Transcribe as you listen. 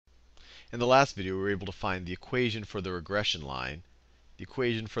In the last video, we were able to find the equation for the regression line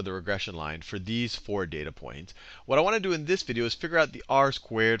for these 4 data points. What I want to do in this video is figure out the r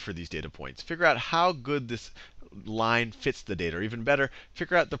squared for these data points. Figure out how good this line fits the data, or even better,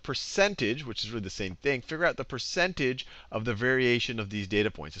 figure out the percentage, which is really the same thing, figure out the percentage of the variation of these data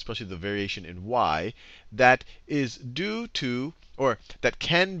points, especially the variation in y, that is due to, or that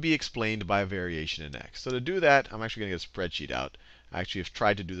can be explained by a variation in x. So to do that, I'm actually going to get a spreadsheet out. I actually have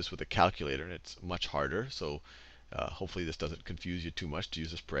tried to do this with a calculator, and it's much harder. So hopefully this doesn't confuse you too much to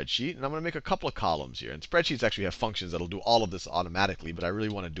use a spreadsheet. And I'm going to make a couple of columns here. And spreadsheets actually have functions that'll do all of this automatically, but I really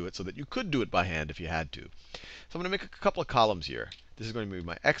want to do it so that you could do it by hand if you had to. So I'm going to make a couple of columns here. This is going to be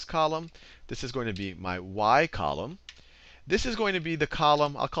my x column. This is going to be my y column. This is going to be the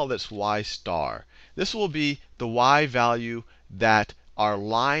column, I'll call this y star. This will be the y value that our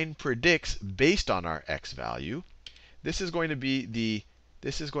line predicts based on our x value. This is going to be the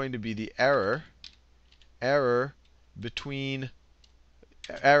error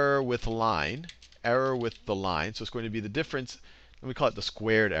with line, So it's going to be the difference. Let me call it the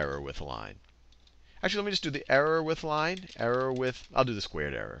squared error with line. Actually, let me just do the error with line. I'll do the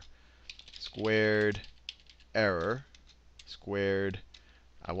squared error.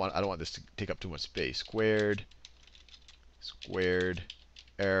 I don't want this to take up too much space. Squared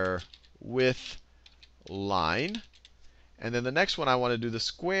error with line. And then the next one, I want to do the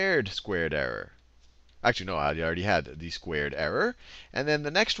squared error. Actually, no, I already had the squared error. And then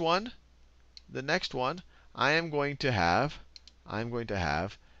the next one, I am going to have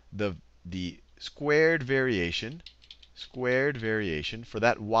the squared variation for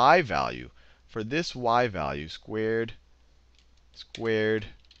that y value, for this y value, squared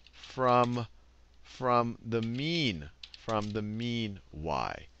from the mean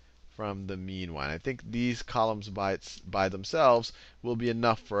y. And I think these columns by themselves will be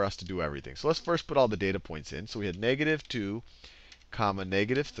enough for us to do everything. So let's first put all the data points in. So we had -2,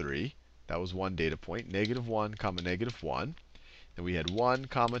 -3. That was one data point. -1, -1. Then we had 1,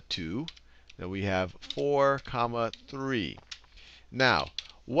 2. Then we have 4, 3. Now,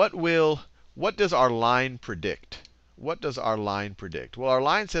 what does our line predict? Well, our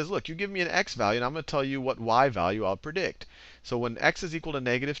line says, look, you give me an x value, and I'm going to tell you what y value I'll predict. So when x is equal to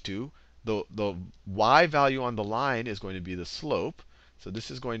 -2, the y value on the line is going to be the slope. So this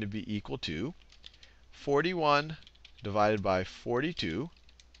is going to be equal to 41 divided by 42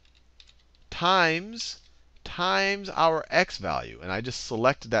 times our x value. And I just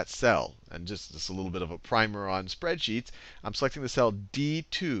select that cell. And just a little bit of a primer on spreadsheets, I'm selecting the cell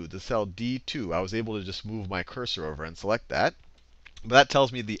D2, I was able to just move my cursor over and select that. But that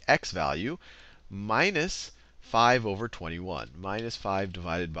tells me the x value minus 5 over 21. Minus 5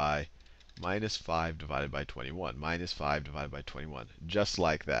 divided by 21. Minus 5 divided by 21. Just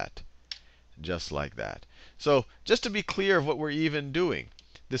like that. So just to be clear of what we're even doing,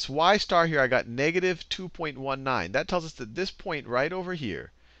 this y star here, I got -2.19. That tells us that this point right over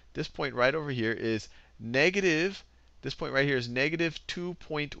here, is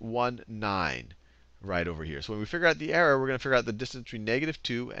 -2.19 right over here. So when we figure out the error, we're going to figure out the distance between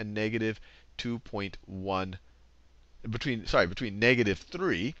 -2 and -2.1, between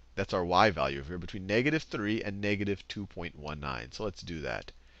 -3, that's our y value over here, between -3 and -2.19. So let's do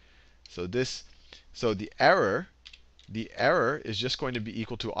that. So the error is just going to be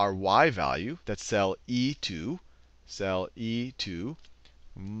equal to our y value, that's cell E2,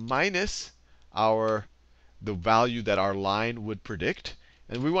 minus the value that our line would predict.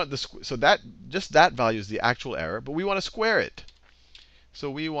 And we want just that value is the actual error, but we want to square it.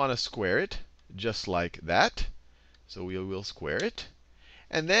 So we want to square it just like that. So we will square it.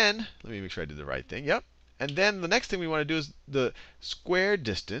 And then, let me make sure I did the right thing. Yep. And then the next thing we want to do is the squared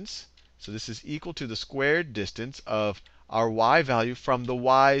distance. So this is equal to the squared distance of our y value from the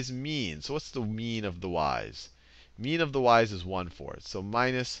y's mean. So what's the mean of the y's? Mean of the y's is 1/4. So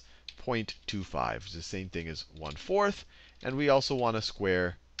minus 0.25, which is the same thing as 1/4. And we also want to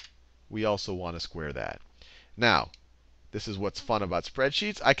square that. Now, this is what's fun about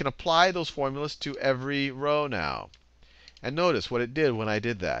spreadsheets. I can apply those formulas to every row now. And notice what it did when I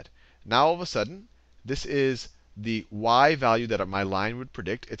did that. Now all of a sudden, this is the y value that my line would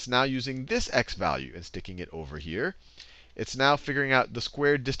predict. It's now using this x value and sticking it over here. It's now figuring out the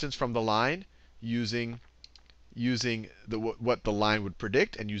squared distance from the line using what the line would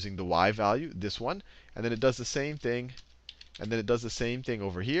predict and using the y value, this one. And then it does the same thing.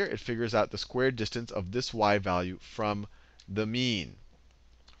 Over here. It figures out the squared distance of this y value from the mean.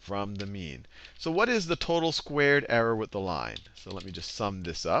 So what is the total squared error with the line? So let me just sum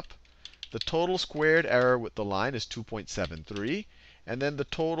this up. The total squared error with the line is 2.73. And then the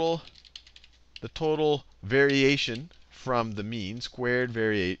total the total variation from the mean,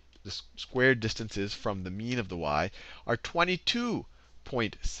 the squared distances from the mean of the y, are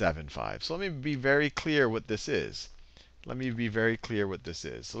 22.75. So let me be very clear what this is. Let me be very clear what this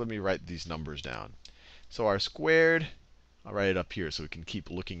is. So let me write these numbers down. So our squared, I'll write it up here so we can keep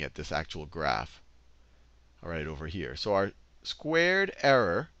looking at this actual graph. I'll write it over here. So our squared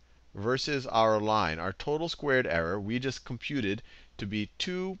error versus our line, our total squared error, we just computed to be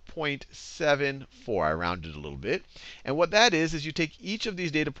 2.74. I rounded a little bit. And what that is you take each of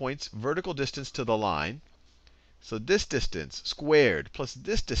these data points, vertical distance to the line. So this distance squared plus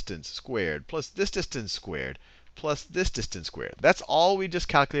this distance squared plus this distance squared plus this distance squared. That's all we just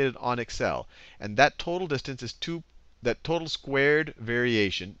calculated on Excel. And that total distance is that total squared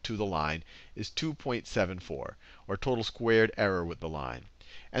variation to the line is 2.74, or total squared error with the line.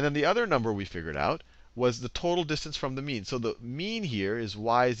 And then the other number we figured out was the total distance from the mean. So the mean here is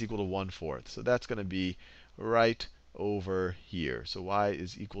y is equal to 1/4. So that's going to be right over here. So y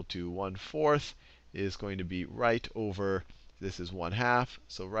is equal to 1/4 is going to be right over, this is 1/2,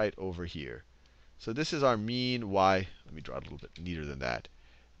 so right over here. So this is our mean y. Let me draw it a little bit neater than that.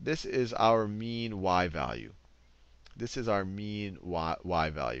 This is our mean y value. This is our mean y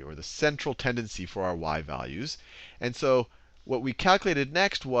value, or the central tendency for our y values. And so what we calculated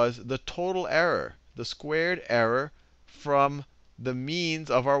next was the total error, the squared error from the means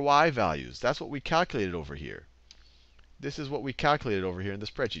of our y values. That's what we calculated over here. This is what we calculated over here in the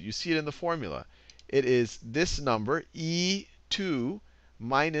spreadsheet. You see it in the formula. It is this number, E2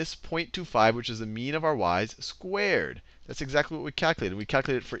 minus 0.25, which is the mean of our y's, squared. That's exactly what we calculated. We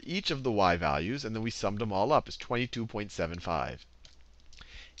calculated for each of the y values, and then we summed them all up. It's 22.75.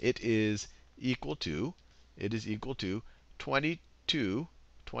 It is equal to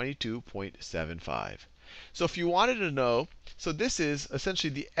 22.75. So if you wanted to know, so this is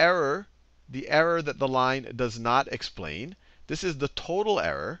essentially the error that the line does not explain. This is the total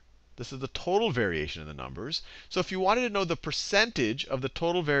error. This is the total variation in the numbers. So if you wanted to know the percentage of the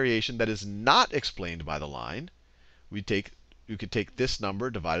total variation that is not explained by the line, you could take this number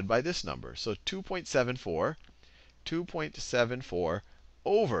divided by this number. So 2.74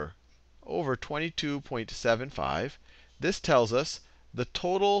 over 22.75. This tells us the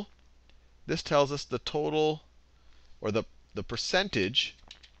total, or the percentage.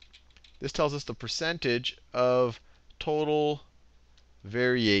 This tells us the percentage of total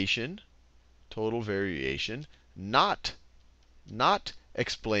variation, not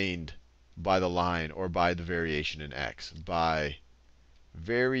explained by the line or by the variation in x, by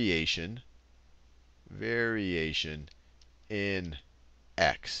variation in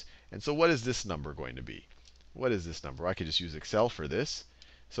x. And so what is this number going to be? What is this number? I could just use Excel for this.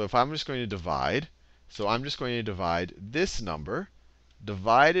 So if I'm just going to divide, so I'm just going to divide this number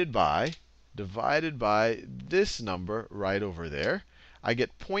divided by this number right over there. I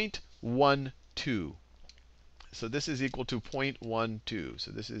get 0.12. So this is equal to 0.12.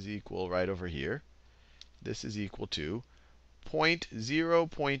 So this is equal right over here. This is equal to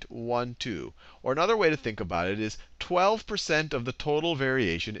 0.12. Or another way to think about it is 12% of the total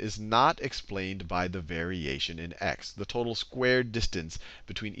variation is not explained by the variation in x, the total squared distance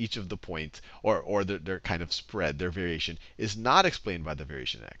between each of the points, or their kind of spread, their variation, is not explained by the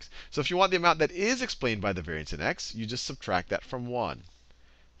variation in x. So if you want the amount that is explained by the variance in x, you just subtract that from 1.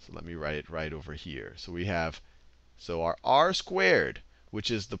 So let me write it right over here. So we have, so our r squared,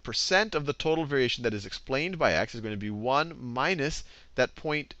 which is the percent of the total variation that is explained by x, is going to be 1 minus that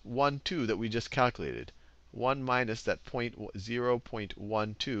 0.12 that we just calculated. 1 minus that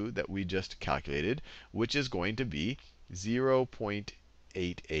 0.12 that we just calculated, which is going to be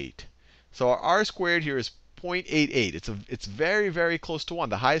 0.88. So our r squared here is 0.88. It's very, very close to 1.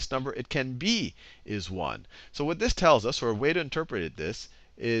 The highest number it can be is 1. So what this tells us, or a way to interpret this,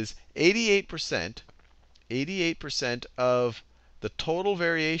 is 88% of the total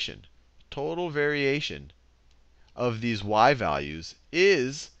variation of these y values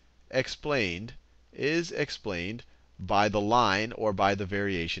is explained by the line or by the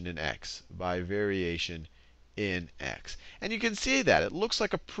variation in x, by variation in x. And you can see that it looks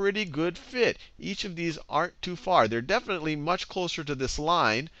like a pretty good fit. Each of these aren't too far. They're definitely much closer to this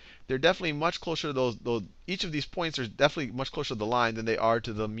line. They're definitely much closer to those. Each of these points are definitely much closer to the line than they are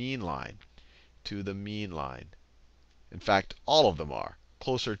to the mean line. In fact, all of them are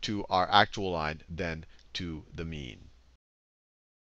closer to our actual line than to the mean.